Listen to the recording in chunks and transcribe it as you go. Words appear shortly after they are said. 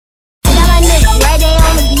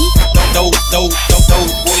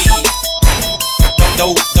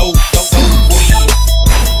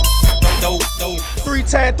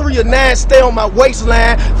3x3 or 9 stay on my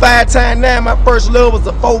waistline. 5x9 my first love was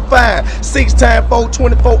a 4-5. 6x4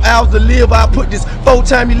 24 hours to live. I put this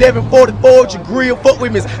 4x11 44 at your grill. Fuck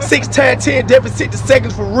with me. 6x10 deficit the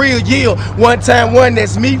seconds for real. Yeah, 1x1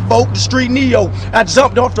 that's me folk, the street Neo. I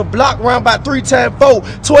jumped off the block round by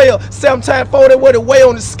 3x4 12. 7x4 that what it weigh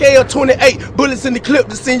on the scale. 28 bullets in the clip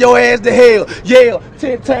to send your ass to hell. Yeah,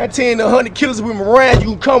 10x10 100 killers with me around.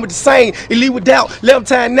 You can come with the same and leave without.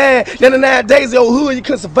 11x9 99 days old hood. You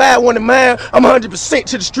couldn't survive one of mine. I'm 100%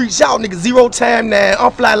 to the streets, y'all niggas 0x9.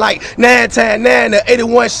 I'm fly like 9x9 to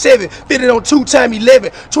 81.7. Fitted on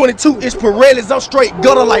 2x11. 22-inch Pirellis. I'm straight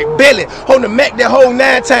gutter like belly. On the Mac that whole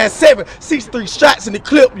 9x7. 63 shots in the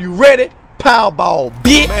clip. You ready? Powerball,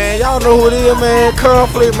 bitch. Man, y'all know who it is, man.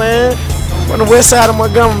 Conflict, man. From the west side of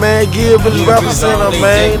Montgomery, man. Give Village representative,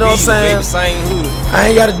 man. You know what I'm saying? I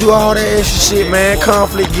ain't got to do all that extra shit, man.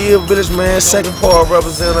 Conflict, Give Village, man. Second part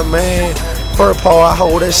representative, man. First part, I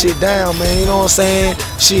hold that shit down, man. You know what I'm saying?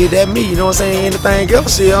 Shit, that me. You know what I'm saying? Anything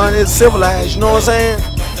else, shit, it's civilized. You know what I'm saying?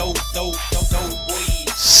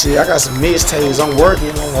 Shit, I got some mixtapes. I'm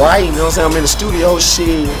working, I'm writing. You know what I'm saying? I'm in the studio,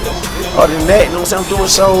 shit. Other than that, you know what I'm saying? I'm doing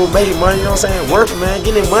shows, making money. You know what I'm saying? Working, man.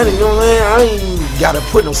 Getting money. You know what I'm saying? I ain't got to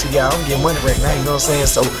put no shit out. I'm getting money right now. You know what I'm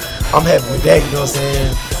saying? So I'm happy with that. You know what I'm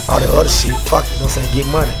saying? All that other shit, fuck it. You know what I'm saying? Get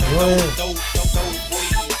money. You know what I'm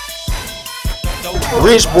saying?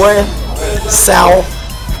 Rich boy. South,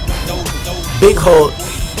 big hook,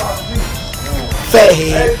 fat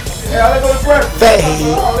head,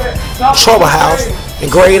 trouble house,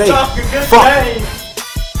 and grade 8. Fuck.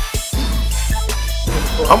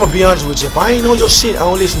 I'ma be honest with you. If I ain't know your shit, I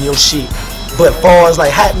don't listen to your shit. But far as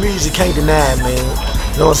like hot music, can't deny it, man.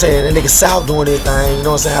 You know what I'm saying? That nigga South doing his thing. You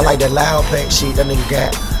know what I'm saying? I like that loud pack shit that nigga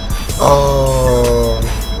got.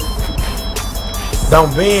 Don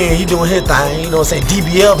Ben, he doing his thing, you know what I'm saying?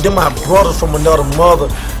 DBF, them my brothers from another mother.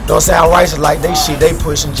 You know what I'm saying? I righteous like they shit, they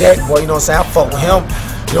pushing Jack boy, you know what I'm saying? I fuck with him,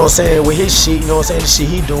 you know what I'm saying, with his shit, you know what I'm saying? The shit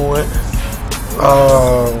he doing.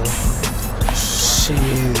 Shit.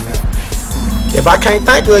 If I can't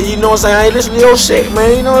think of it, you know what I'm saying? I ain't listen to your shit,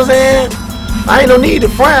 man, you know what I'm saying? I ain't no need to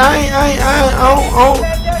front. I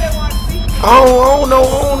don't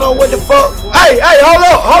know what the fuck. Hey, hold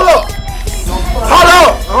up.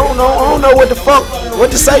 I don't know what the fuck, what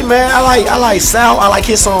to say, man. I like South. I like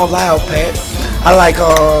his song Loud Pat. I like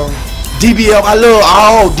DBF. I love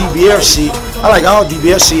all DBF shit. I like all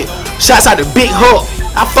DBF shit. Shouts out to Big Huck.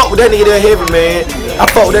 I fuck with that nigga there heavy, man. I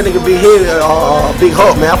fuck with that nigga Big Heavy, Big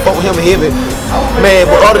Huck, man. I fuck with him heavy, man.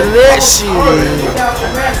 But other than that shit,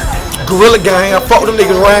 Gorilla Gang. I fuck with them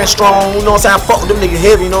niggas Ryan Strong. You know what I'm saying? I fuck with them niggas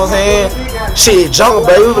heavy. You know what I'm saying? Shit, Jungle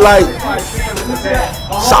Baby, like.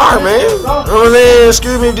 Sorry, man. You know what I'm saying?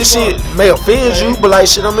 Excuse me if this shit may offend you, but like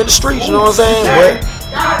shit, I'm in the streets, you know what I'm saying? But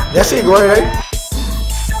that's it, great, eh?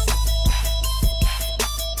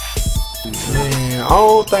 Man, I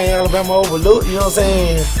don't think Alabama overlooked, you know what I'm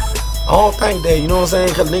saying? I don't think that, you know what I'm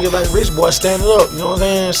saying? Cause niggas like Rich Boy standing up, you know what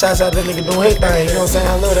I'm saying? Shouts out that nigga doing his thing, you know what I'm saying?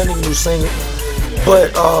 I love that nigga do singing.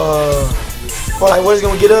 But like what is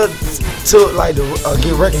gonna get us to like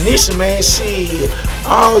get recognition, man? Shit.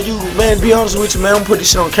 All you, man, to be honest with you, man, I'm gonna put this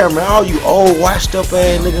shit on camera. All you old, washed up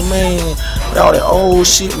ass niggas, man, with all that old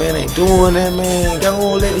shit, man, ain't doing that, man.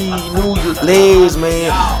 Don't let these new legs,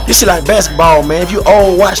 man. This shit like basketball, man. If you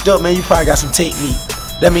old, washed up, man, you probably got some technique.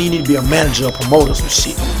 That mean you need to be a manager or promoter, some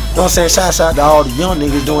shit. You know what I'm saying? Shouts out to all the young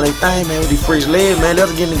niggas doing their thing, man, with these fresh legs, man. Let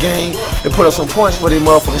us get in the game and put up some points for their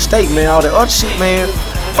motherfucking state, man. All that other shit, man.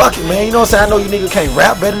 Fuck it, man. You know what I'm saying? I know you niggas can't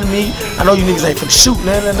rap better than me. I know you niggas ain't finna shoot,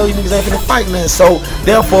 man. I know you niggas ain't finna fight, man. So,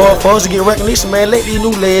 therefore, for us to get recognition, man, let these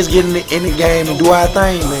new legs get in the game and do our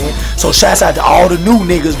thing, man. So, shouts out to all the new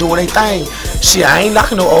niggas doing their thing. Shit, I ain't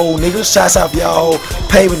knocking no old niggas. Shouts out for y'all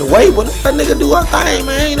paving the way, but let that nigga do our thing,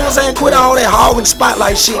 man. You know what I'm saying? Quit all that hogging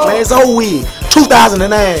spotlight shit, man. It's over with.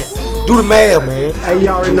 2009. Do the math, man. Hey,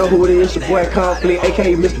 y'all already know who it is. Your boy Conflict,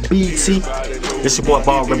 aka Mr. BT. It's your boy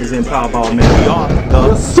Ball representing Powerball, man. We are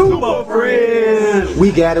the Super Friends.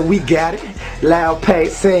 We got it. Loud Pack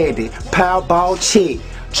Sandy, Powerball chick,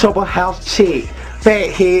 Trouble House chick, Fat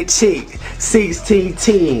Head chick,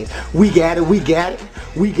 1610. We got it.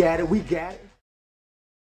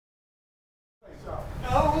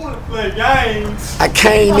 I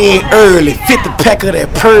came in early, 50 pack of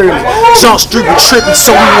that pearly. Jump Street was tripping,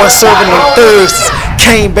 so we weren't serving on Thursdays.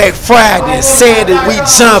 Came back Friday, said that we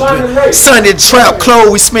jumping. Sunday trap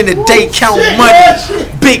clothes, we spend the day counting money.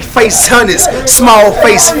 Big face hundreds, small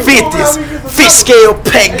face 50s. Fish scale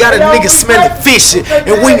pack, got a nigga smelling fishy.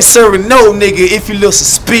 And we ain't serving no nigga if you look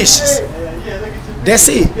suspicious. That's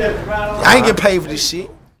it. I ain't getting paid for this shit.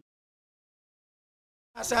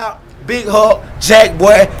 Shouts out Big Hawk, Jack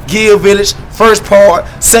Boy, Gill Village, First Part,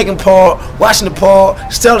 Second Part, Washington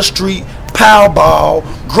Park, Stella Street, Powerball,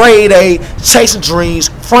 Grade A, Chasing Dreams,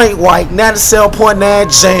 Frank White,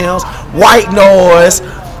 97.9 Jams, White Noise,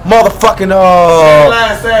 motherfucking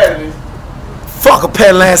Saturday. Fuck a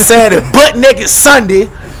Peddling Saturday, Butt Naked Sunday.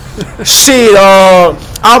 Shit,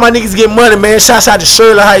 all my niggas get money, man. Shouts out to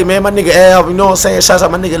Shirley Height, man. My nigga Al, you know what I'm saying? Shouts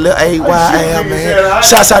out my nigga Lil AY Al, man.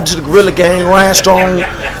 Shouts out to the Gorilla Gang, Ryan Strong. You know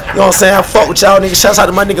what I'm saying? I fuck with y'all niggas. Shouts out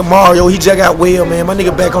to my nigga Mario. He just got well, man. My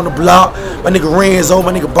nigga back on the block. My nigga Renzo,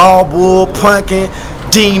 my nigga Ball Bull, Punkin,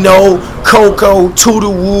 Dino, Coco, Tootie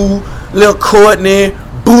Woo, Lil Courtney,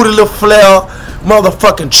 Booty Lil Flair,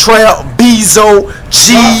 motherfucking Trap, Bezo,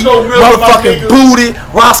 G, motherfucking Booty,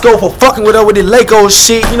 Roscoe for fucking with her with the Laco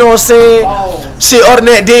shit, you know what I'm saying? Oh. Shit, other than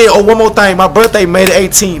that, then, one more thing, my birthday May the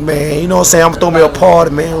 18th, man, you know what I'm saying? I'm gonna throw me a party,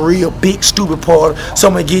 man, real big, stupid party, so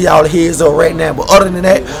I'm gonna give y'all the heads up right now, but other than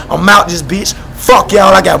that, I'm out this bitch. Fuck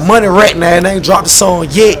y'all, I got money right now, and I ain't dropped the song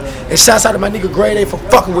yet, and shouts out to my nigga Grade A for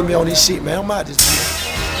fucking with me on this shit, man, I'm out this bitch.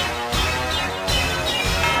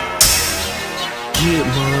 Get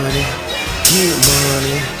money. Get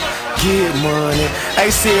money, get money.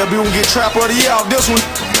 Hey, CLB, we gon' get trap of the year off this one.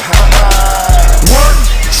 Work,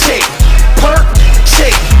 shake, perk,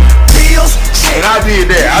 shake, bills, shake. And I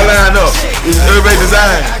did that. I lined up. It's urban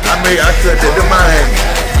design. I cut that. Them my hand.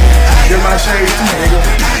 Them my shades too, nigga.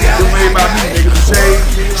 Them made by me, nigga. The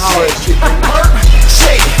shades, all that shit. Perk,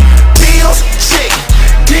 shake, bills, shake,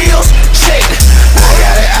 deals, shake. I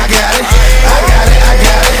got it, I got it, I got it, I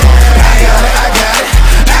got it, I got it, I got it.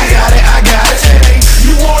 I got it.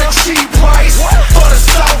 You want a cheap price for the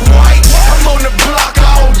soft white? I'm on the block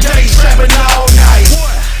all day, trapping all night.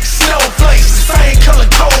 Snowflakes, same color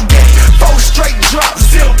Colgate. 4 straight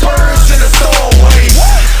drops, zippers in the throwaway.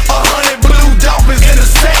 100 blue dolphins in the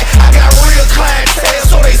sack. I got real clientele,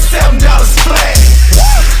 so they $7 flat.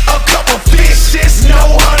 A couple fishes, no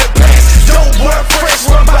 100 packs. Dope boy fresh,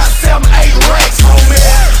 run about 7, 8 racks, homie.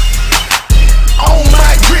 On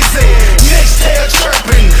my grizzly, next tail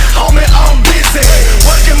chirping, homie, I'm busy.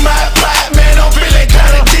 Working my plot, man, I'm feeling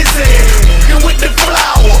kinda dizzy. And with the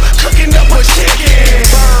flour, cooking up a chicken.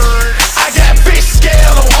 I got fish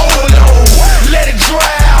scale on overload. Let it dry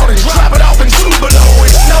out and drop it off in Tupelo.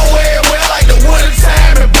 It's nowhere well like the winter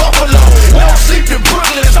time in Buffalo. No sleep in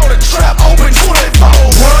Brooklyn, so the trap open 24.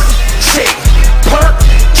 Work, shake, perk,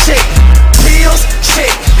 shake, pills,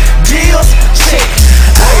 shake, deals, shake.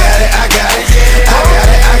 I got it, I got it. I got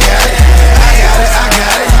it, I got it, I got it, I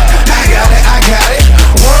got it, I got it, I got it.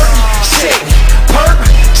 Work, shake, perk,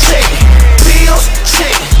 shake, bills,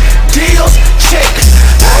 shake, deals, shake.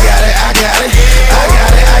 I got it, I got it, I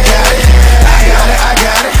got it, I got it, I got it, I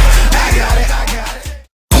got it, I got it, I got it.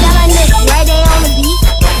 Got my nigga right there on the beat.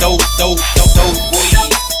 Dope, dope, dope, dope, boy.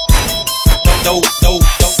 Dope, dope,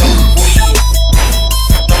 dope, dope.